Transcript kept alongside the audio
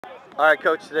All right,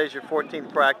 Coach, today's your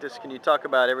 14th practice. Can you talk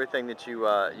about everything that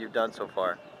you've done so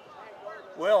far?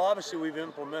 Well, obviously we've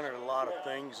implemented a lot of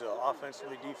things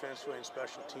offensively, defensively, and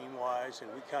special team-wise,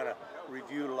 and we kind of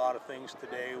reviewed a lot of things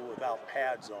today without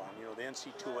pads on. You know, the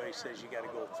NCAA says you got to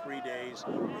go 3 days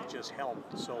with just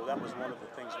helmets, so that was one of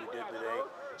the things we did today.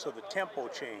 So the tempo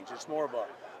change, it's more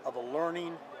of a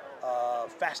learning,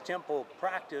 fast tempo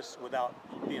practice without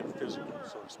being physical,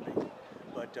 so to speak.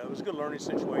 But it was a good learning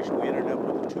situation. We ended up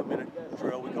with a 2-minute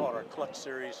drill. We call it our clutch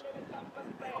series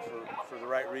for the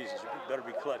right reasons. You better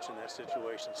be clutch in that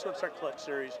situation. So it's our clutch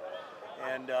series.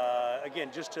 And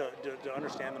again, just to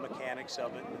understand the mechanics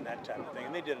of it and that type of thing.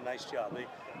 And they did a nice job.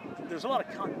 There's a lot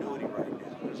of continuity right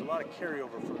now. There's a lot of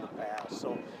carryover from the past.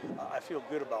 So I feel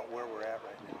good about where we're at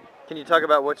right now. Can you talk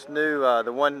about what's new,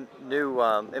 the one new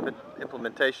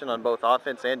implementation on both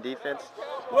offense and defense?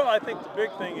 Well, I think the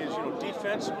big thing is,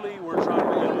 defensively, we're trying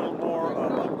to be a little more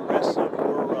aggressive.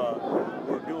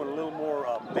 We're doing a little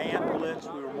more man blitz.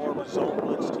 We were more of a zone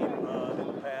blitz team in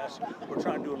the past. We're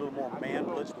trying to do a little more man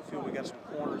blitz. We feel we got some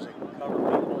corners that can cover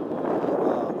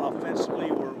people.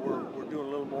 Offensively, we're doing a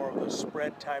little more of the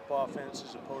spread type offense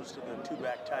as opposed to the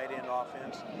two-back tight end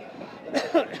offense.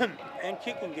 And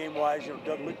kicking game-wise,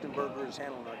 Doug Lichtenberger is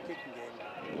handling our kicking game.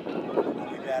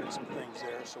 We've added some things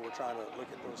there, so we're trying to look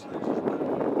at those things as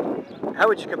well. How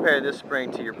would you compare this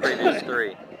spring to your previous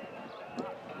three?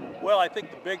 Well, I think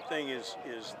the big thing is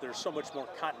there's so much more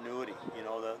continuity.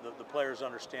 The players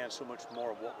understand so much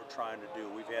more of what we're trying to do.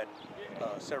 We've had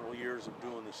several years of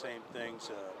doing the same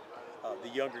things. The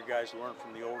younger guys learn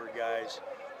from the older guys.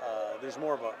 There's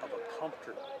more of a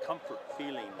comfort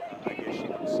feeling, I guess you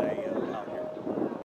could say, out here.